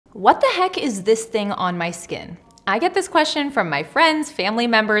What the heck is this thing on my skin? I get this question from my friends, family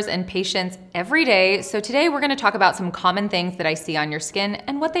members, and patients every day, so today we're gonna talk about some common things that I see on your skin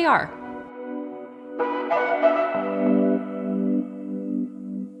and what they are.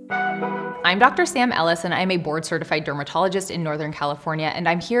 I'm Dr. Sam Ellis, and I'm a board-certified dermatologist in Northern California, and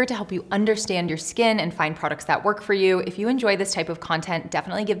I'm here to help you understand your skin and find products that work for you. If you enjoy this type of content,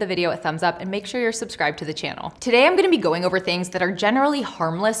 definitely give the video a thumbs up and make sure you're subscribed to the channel. Today, I'm gonna be going over things that are generally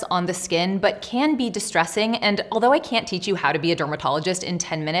harmless on the skin, but can be distressing, and although I can't teach you how to be a dermatologist in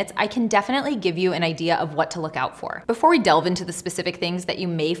 10 minutes, I can definitely give you an idea of what to look out for. Before we delve into the specific things that you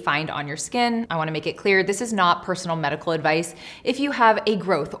may find on your skin, I wanna make it clear this is not personal medical advice. If you have a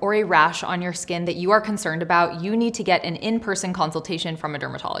growth or a rash on your skin that you are concerned about, you need to get an in-person consultation from a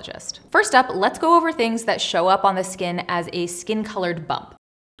dermatologist. First up, let's go over things that show up on the skin as a skin-colored bump.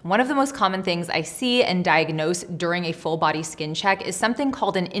 One of the most common things I see and diagnose during a full body skin check is something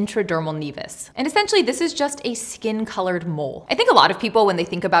called an intradermal nevus. And essentially this is just a skin-colored mole. I think a lot of people, when they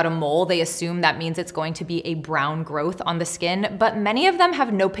think about a mole, they assume that means it's going to be a brown growth on the skin, but many of them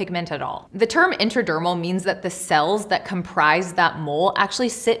have no pigment at all. The term intradermal means that the cells that comprise that mole actually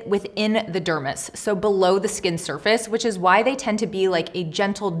sit within the dermis, so below the skin surface, which is why they tend to be like a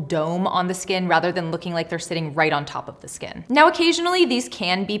gentle dome on the skin rather than looking like they're sitting right on top of the skin. Now, occasionally these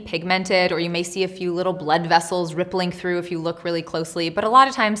can be pigmented, or you may see a few little blood vessels rippling through if you look really closely, but a lot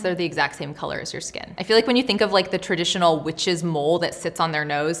of times they're the exact same color as your skin. I feel like when you think of like the traditional witch's mole that sits on their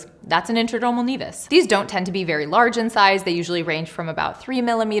nose, that's an intradermal nevus. These don't tend to be very large in size. They usually range from about 3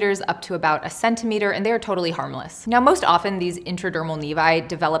 millimeters up to about 1 centimeter, and they are totally harmless. Now, most often these intradermal nevi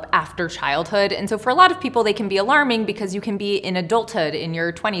develop after childhood, and so for a lot of people they can be alarming because you can be in adulthood in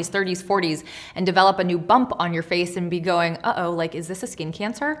your 20s, 30s, 40s and develop a new bump on your face and be going, uh-oh, like, is this a skin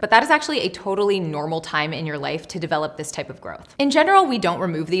cancer? But that is actually a totally normal time in your life to develop this type of growth. In general, we don't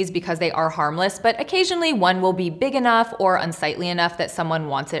remove these because they are harmless, but occasionally one will be big enough or unsightly enough that someone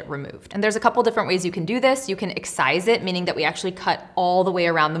wants it removed. And there's a couple different ways you can do this. You can excise it, meaning that we actually cut all the way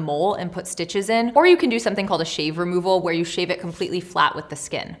around the mole and put stitches in, or you can do something called a shave removal where you shave it completely flat with the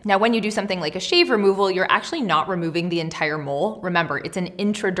skin. Now, when you do something like a shave removal, you're actually not removing the entire mole. Remember, it's an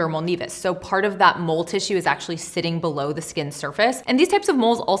intradermal nevus, so part of that mole tissue is actually sitting below the skin surface. And these types of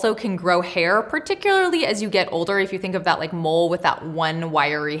moles also can grow hair, particularly as you get older. If you think of that like mole with that one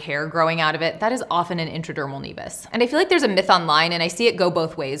wiry hair growing out of it, that is often an intradermal nevus. And I feel like there's a myth online, and I see it go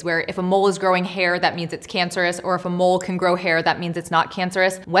both ways, where if a mole is growing hair, that means it's cancerous, or if a mole can grow hair, that means it's not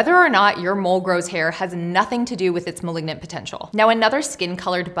cancerous. Whether or not your mole grows hair has nothing to do with its malignant potential. Now, another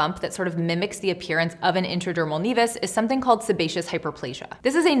skin-colored bump that sort of mimics the appearance of an intradermal nevus is something called sebaceous hyperplasia.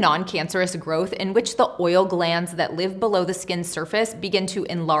 This is a non-cancerous growth in which the oil glands that live below the skin surface begin to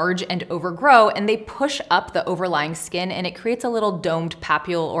enlarge and overgrow, and they push up the overlying skin, and it creates a little domed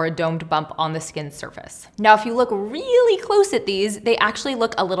papule or a domed bump on the skin surface. Now, if you look really close at these, they actually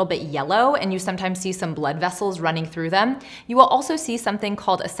look a little bit yellow, and you sometimes see some blood vessels running through them. You will also see something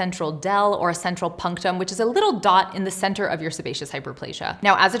called a central del or a central punctum, which is a little dot in the center of your sebaceous hyperplasia.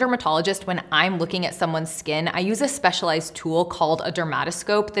 Now, as a dermatologist, when I'm looking at someone's skin, I use a specialized tool called a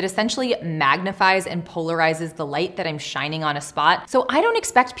dermatoscope that essentially magnifies and polarizes the light that I'm shining on a spot. So I don't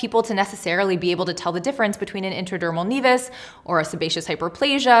expect people to necessarily be able to tell the difference between an intradermal nevus or a sebaceous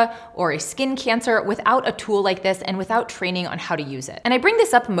hyperplasia or a skin cancer without a tool like this and without training on how to use it. And I bring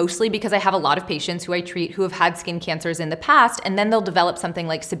this up mostly because I have a lot of patients who I treat who have had skin cancers in the past, and then they'll develop something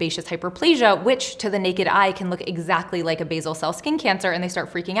like sebaceous hyperplasia, which to the naked eye can look exactly like a basal cell skin cancer, and they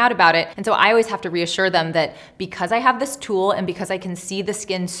start freaking out about it. And so I always have to reassure them that because I have this tool and because I can see the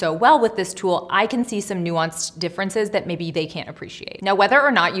skin so well with this tool, I can see some nuanced differences that maybe they can't appreciate. Now, whether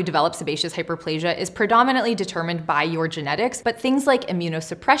or not you develop sebaceous hyperplasia is predominantly determined by your genetics, but things like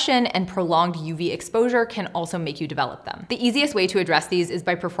immunosuppression and prolonged UV exposure can also make you develop them. The easiest way to address these is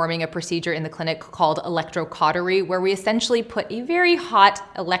by performing a procedure in the clinic called electrocautery, where we essentially put a very hot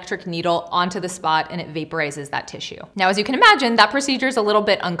electric needle onto the spot and it vaporizes that tissue. Now, as you can imagine, that procedure is a little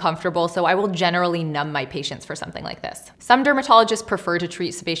bit uncomfortable, so I will generally numb my patients for something like this. Some dermatologists prefer to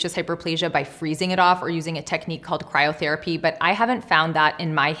treat sebaceous hyperplasia by freezing it off or using a technique called cryotherapy, but I haven't found that,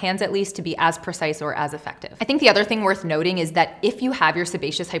 in my hands at least, to be as precise or as effective. I think the other thing worth noting is that if you have your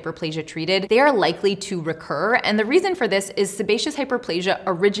sebaceous hyperplasia treated, they are likely to recur, and the reason for this is sebaceous hyperplasia hyperplasia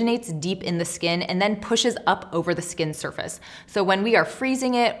originates deep in the skin and then pushes up over the skin surface. So when we are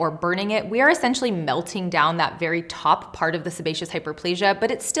freezing it or burning it, we are essentially melting down that very top part of the sebaceous hyperplasia,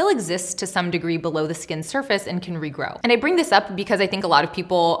 but it still exists to some degree below the skin surface and can regrow. And I bring this up because I think a lot of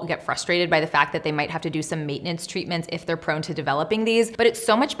people get frustrated by the fact that they might have to do some maintenance treatments if they're prone to developing these, but it's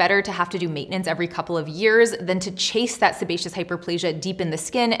so much better to have to do maintenance every couple of years than to chase that sebaceous hyperplasia deep in the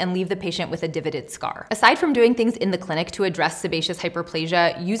skin and leave the patient with a divoted scar. Aside from doing things in the clinic to address sebaceous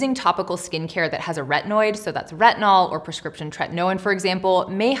hyperplasia, using topical skincare that has a retinoid, so that's retinol or prescription tretinoin, for example,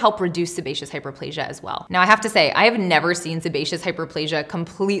 may help reduce sebaceous hyperplasia as well. Now, I have to say, I have never seen sebaceous hyperplasia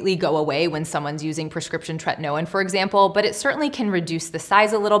completely go away when someone's using prescription tretinoin, for example, but it certainly can reduce the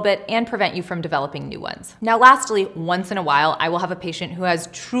size a little bit and prevent you from developing new ones. Now, lastly, once in a while, I will have a patient who has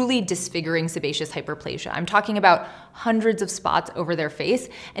truly disfiguring sebaceous hyperplasia. I'm talking about hundreds of spots over their face,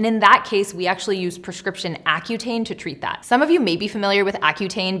 and in that case, we actually use prescription Accutane to treat that. Some of you may be familiar with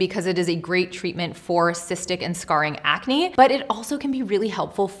Accutane because it is a great treatment for cystic and scarring acne, but it also can be really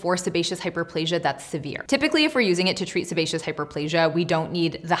helpful for sebaceous hyperplasia that's severe. Typically, if we're using it to treat sebaceous hyperplasia, we don't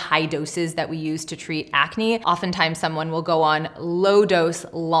need the high doses that we use to treat acne. Oftentimes, someone will go on low-dose,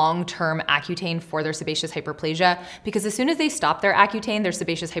 long-term Accutane for their sebaceous hyperplasia because as soon as they stop their Accutane, their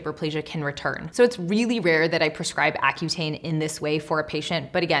sebaceous hyperplasia can return. So it's really rare that I prescribe Accutane in this way for a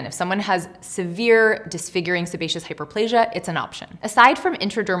patient, but again, if someone has severe disfiguring sebaceous hyperplasia, it's an option. Aside from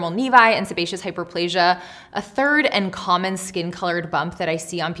intradermal nevi and sebaceous hyperplasia, a third and common skin-colored bump that I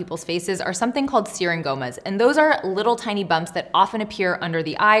see on people's faces are something called syringomas, and those are little tiny bumps that often appear under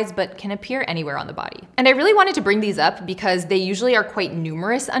the eyes, but can appear anywhere on the body. And I really wanted to bring these up because they usually are quite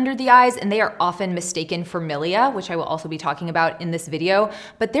numerous under the eyes, and they are often mistaken for milia, which I will also be talking about in this video,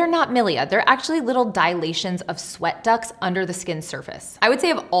 but they're not milia. They're actually little dilations of sweat ducts under the skin surface. I would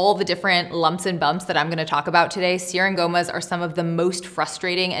say of all the different lumps and bumps that I'm going to talk about today, syringomas are some of the most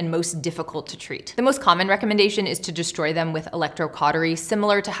frustrating and most difficult to treat. The most common recommendation is to destroy them with electrocautery,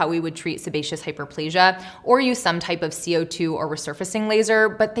 similar to how we would treat sebaceous hyperplasia, or use some type of CO2 or resurfacing laser,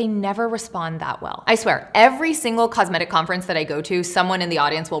 but they never respond that well. I swear, every single cosmetic conference that I go to, someone in the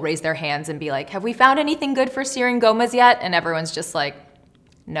audience will raise their hands and be like, have we found anything good for syringomas yet? And everyone's just like,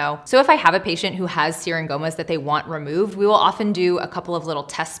 no. So if I have a patient who has syringomas that they want removed, we will often do a couple of little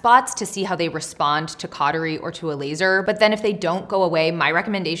test spots to see how they respond to cautery or to a laser. But then if they don't go away, my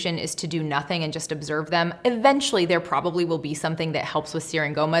recommendation is to do nothing and just observe them. Eventually, there probably will be something that helps with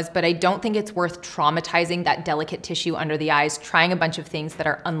syringomas, but I don't think it's worth traumatizing that delicate tissue under the eyes, trying a bunch of things that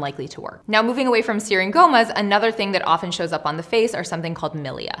are unlikely to work. Now, moving away from syringomas, another thing that often shows up on the face are something called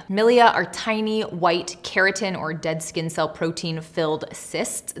milia. Milia are tiny, white, keratin or dead skin cell protein filled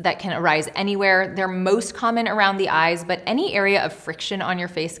cysts that can arise anywhere. They're most common around the eyes, but any area of friction on your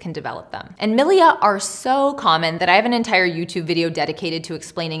face can develop them. And milia are so common that I have an entire YouTube video dedicated to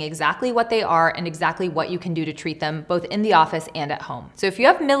explaining exactly what they are and exactly what you can do to treat them, both in the office and at home. So if you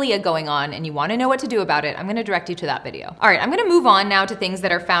have milia going on and you want to know what to do about it, I'm going to direct you to that video. All right, I'm going to move on now to things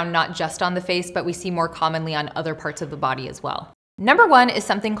that are found not just on the face, but we see more commonly on other parts of the body as well. Number one is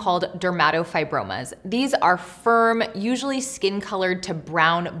something called dermatofibromas. These are firm, usually skin-colored to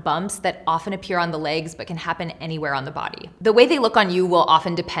brown bumps that often appear on the legs but can happen anywhere on the body. The way they look on you will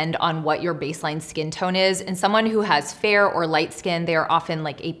often depend on what your baseline skin tone is. In someone who has fair or light skin, they are often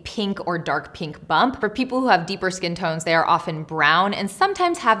like a pink or dark pink bump. For people who have deeper skin tones, they are often brown and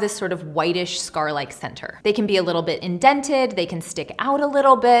sometimes have this sort of whitish scar-like center. They can be a little bit indented, they can stick out a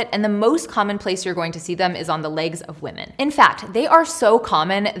little bit, and the most common place you're going to see them is on the legs of women. In fact, they are so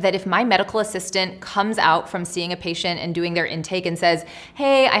common that if my medical assistant comes out from seeing a patient and doing their intake and says,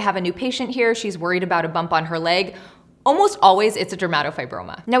 hey, I have a new patient here, she's worried about a bump on her leg, almost always it's a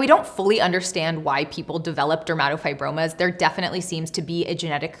dermatofibroma. Now, we don't fully understand why people develop dermatofibromas. There definitely seems to be a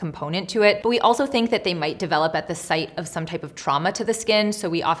genetic component to it, but we also think that they might develop at the site of some type of trauma to the skin. So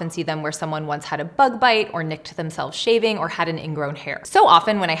we often see them where someone once had a bug bite or nicked themselves shaving or had an ingrown hair. So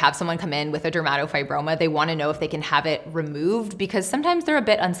often when I have someone come in with a dermatofibroma, they want to know if they can have it removed because sometimes they're a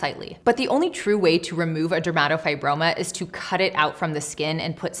bit unsightly. But the only true way to remove a dermatofibroma is to cut it out from the skin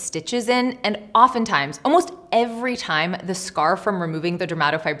and put stitches in. And oftentimes, almost every time, the scar from removing the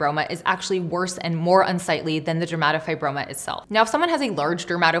dermatofibroma is actually worse and more unsightly than the dermatofibroma itself. Now, if someone has a large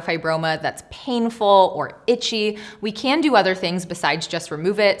dermatofibroma that's painful or itchy, we can do other things besides just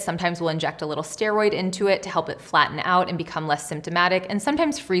remove it. Sometimes we'll inject a little steroid into it to help it flatten out and become less symptomatic, and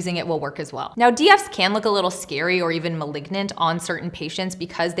sometimes freezing it will work as well. Now, DFs can look a little scary or even malignant on certain patients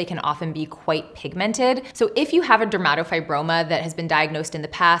because they can often be quite pigmented. So if you have a dermatofibroma that has been diagnosed in the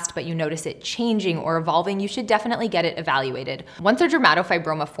past, but you notice it changing or evolving, you should should definitely get it evaluated. Once a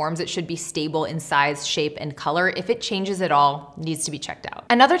dermatofibroma forms, it should be stable in size, shape, and color. If it changes at all, it needs to be checked out.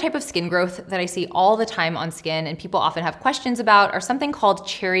 Another type of skin growth that I see all the time on skin and people often have questions about are something called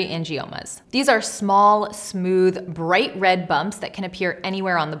cherry angiomas. These are small, smooth, bright red bumps that can appear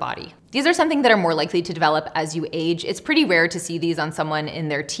anywhere on the body. These are something that are more likely to develop as you age. It's pretty rare to see these on someone in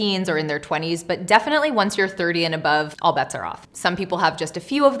their teens or in their 20s, but definitely once you're 30 and above, all bets are off. Some people have just a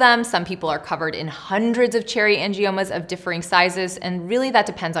few of them. Some people are covered in hundreds of cherry angiomas of differing sizes, and really that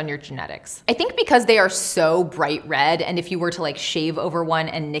depends on your genetics. I think because they are so bright red, and if you were to like shave over one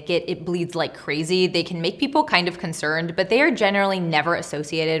and nick it, it bleeds like crazy, they can make people kind of concerned, but they are generally never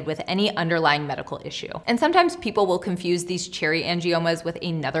associated with any underlying medical issue. And sometimes people will confuse these cherry angiomas with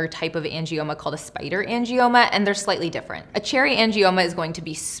another type of angioma called a spider angioma, and they're slightly different. A cherry angioma is going to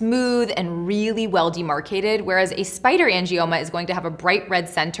be smooth and really well demarcated, whereas a spider angioma is going to have a bright red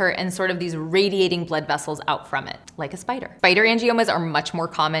center and sort of these radiating blood vessels out from it, like a spider. Spider angiomas are much more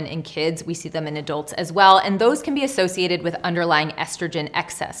common in kids. We see them in adults as well, and those can be associated with underlying estrogen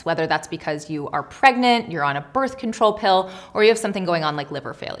excess, whether that's because you are pregnant, you're on a birth control pill, or you have something going on like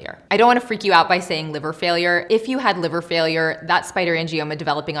liver failure. I don't want to freak you out by saying liver failure. If you had liver failure, that spider angioma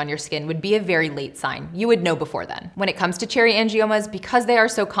developing on your skin would be a very late sign. You would know before then. When it comes to cherry angiomas, because they are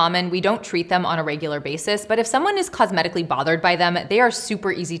so common, we don't treat them on a regular basis, but if someone is cosmetically bothered by them, they are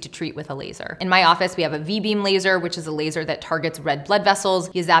super easy to treat with a laser. In my office, we have a V-beam laser, which is a laser that targets red blood vessels.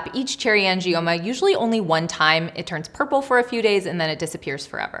 You zap each cherry angioma, usually only one time. It turns purple for a few days and then it disappears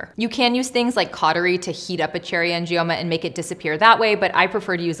forever. You can use things like cautery to heat up a cherry angioma and make it disappear that way, but I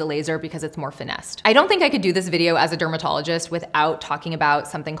prefer to use a laser because it's more finessed. I don't think I could do this video as a dermatologist without talking about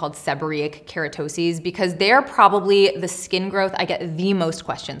something called seborrheic keratoses, because they're probably the skin growth I get the most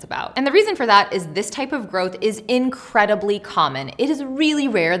questions about. And the reason for that is this type of growth is incredibly common. It is really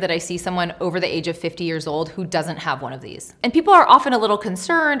rare that I see someone over the age of 50 years old who doesn't have one of these. And people are often a little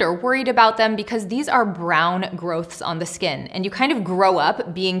concerned or worried about them because these are brown growths on the skin, and you kind of grow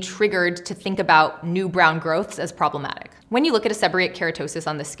up being triggered to think about new brown growths as problematic. When you look at a seborrheic keratosis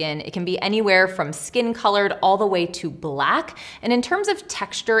on the skin, it can be anywhere from skin colored all the way to black. And in terms of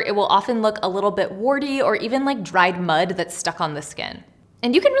texture, it will often look a little bit warty or even like dried mud that's stuck on the skin.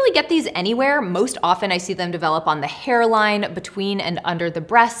 And you can really get these anywhere. Most often I see them develop on the hairline, between and under the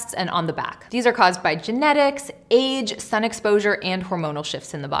breasts, and on the back. These are caused by genetics, age, sun exposure, and hormonal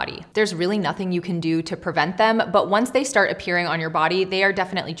shifts in the body. There's really nothing you can do to prevent them, but once they start appearing on your body, they are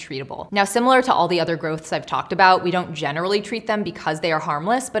definitely treatable. Now, similar to all the other growths I've talked about, we don't generally treat them because they are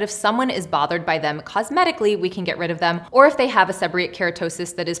harmless, but if someone is bothered by them cosmetically, we can get rid of them. Or if they have a seborrheic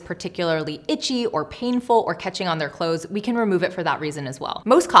keratosis that is particularly itchy or painful or catching on their clothes, we can remove it for that reason as well.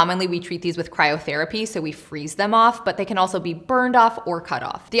 Most commonly, we treat these with cryotherapy, so we freeze them off, but they can also be burned off or cut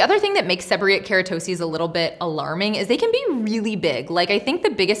off. The other thing that makes seborrheic keratoses a little bit alarming is they can be really big. Like, I think the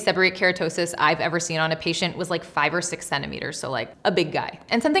biggest seborrheic keratosis I've ever seen on a patient was like 5 or 6 centimeters, so like a big guy.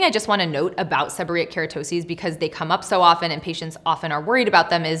 And something I just want to note about seborrheic keratoses, because they come up so often and patients often are worried about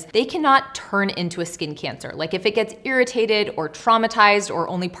them, is they cannot turn into a skin cancer. Like, if it gets irritated or traumatized or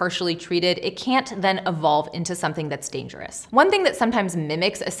only partially treated, it can't then evolve into something that's dangerous. One thing that sometimes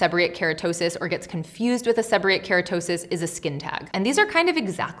mimics a seborrheic keratosis or gets confused with a seborrheic keratosis is a skin tag. And these are kind of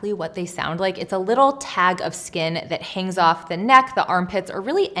exactly what they sound like. It's a little tag of skin that hangs off the neck, the armpits, or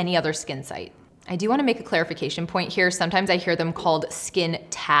really any other skin site. I do want to make a clarification point here. Sometimes I hear them called skin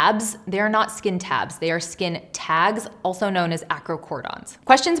tabs. They are not skin tabs. They are skin tags, also known as acrocordons.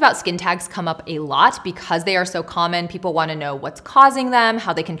 Questions about skin tags come up a lot because they are so common. People want to know what's causing them,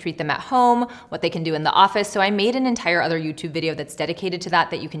 how they can treat them at home, what they can do in the office. So I made an entire other YouTube video that's dedicated to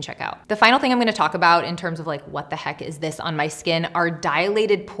that you can check out. The final thing I'm going to talk about in terms of like, what the heck is this on my skin, are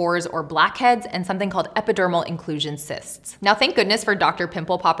dilated pores or blackheads and something called epidermal inclusion cysts. Now, thank goodness for Dr.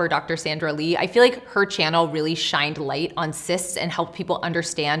 Pimple Popper, Dr. Sandra Lee. I feel like her channel really shined light on cysts and helped people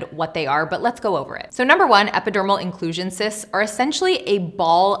understand what they are, but let's go over it. So number one, epidermal inclusion cysts are essentially a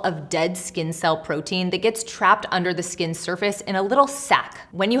ball of dead skin cell protein that gets trapped under the skin surface in a little sac.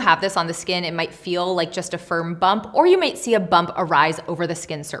 When you have this on the skin, it might feel like just a firm bump, or you might see a bump arise over the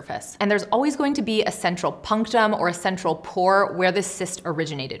skin surface. And there's always going to be a central punctum or a central pore where this cyst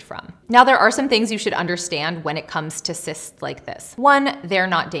originated from. Now, there are some things you should understand when it comes to cysts like this. One, they're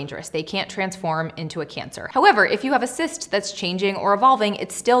not dangerous. They can't transform transform into a cancer. However, if you have a cyst that's changing or evolving,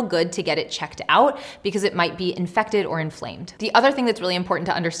 it's still good to get it checked out because it might be infected or inflamed. The other thing that's really important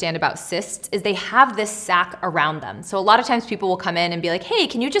to understand about cysts is they have this sac around them. So a lot of times people will come in and be like, hey,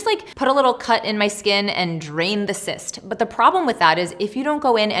 can you just like put a little cut in my skin and drain the cyst? But the problem with that is if you don't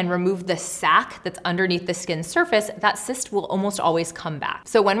go in and remove the sac that's underneath the skin surface, that cyst will almost always come back.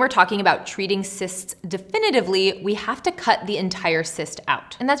 So when we're talking about treating cysts definitively, we have to cut the entire cyst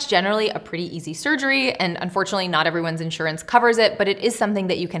out. And that's generally a pretty easy surgery, and unfortunately not everyone's insurance covers it, but it is something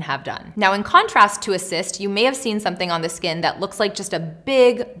that you can have done. Now, in contrast to a cyst, you may have seen something on the skin that looks like just a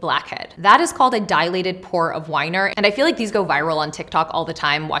big blackhead. That is called a dilated pore of Weiner, and I feel like these go viral on TikTok all the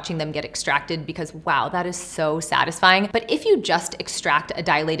time, watching them get extracted because wow, that is so satisfying. But if you just extract a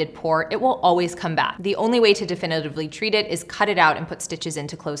dilated pore, it will always come back. The only way to definitively treat it is cut it out and put stitches in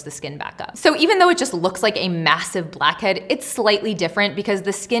to close the skin back up. So even though it just looks like a massive blackhead, it's slightly different because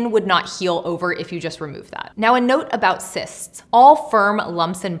the skin would not heal over if you just remove that. Now, a note about cysts. All firm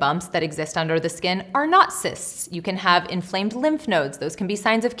lumps and bumps that exist under the skin are not cysts. You can have inflamed lymph nodes. Those can be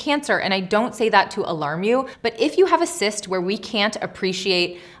signs of cancer, and I don't say that to alarm you, but if you have a cyst where we can't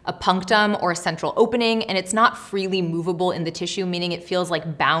appreciate a punctum or a central opening and it's not freely movable in the tissue, meaning it feels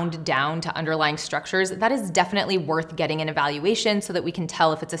like bound down to underlying structures, that is definitely worth getting an evaluation so that we can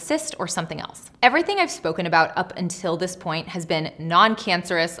tell if it's a cyst or something else. Everything I've spoken about up until this point has been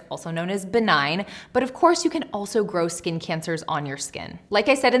non-cancerous, also known as benign, but of course you can also grow skin cancers on your skin. Like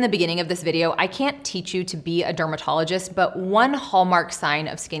I said in the beginning of this video, I can't teach you to be a dermatologist, but one hallmark sign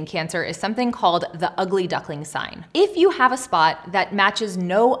of skin cancer is something called the ugly duckling sign. If you have a spot that matches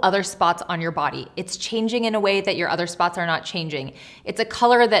no other spots on your body, it's changing in a way that your other spots are not changing, it's a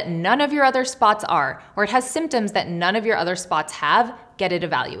color that none of your other spots are, or it has symptoms that none of your other spots have, get it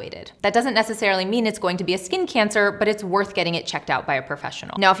evaluated. That doesn't necessarily mean it's going to be a skin cancer, but it's worth getting it checked out by a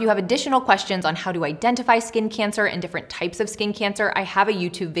professional. Now, if you have additional questions on how to identify skin cancer and different types of skin cancer, I have a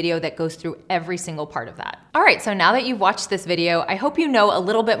YouTube video that goes through every single part of that. All right, so now that you've watched this video, I hope you know a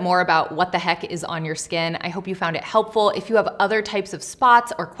little bit more about what the heck is on your skin. I hope you found it helpful. If you have other types of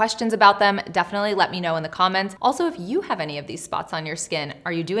spots or questions about them, definitely let me know in the comments. Also, if you have any of these spots on your skin,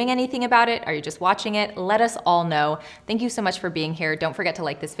 are you doing anything about it? Are you just watching it? Let us all know. Thank you so much for being here. Don't forget to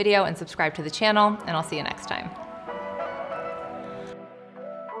like this video and subscribe to the channel, and I'll see you next time.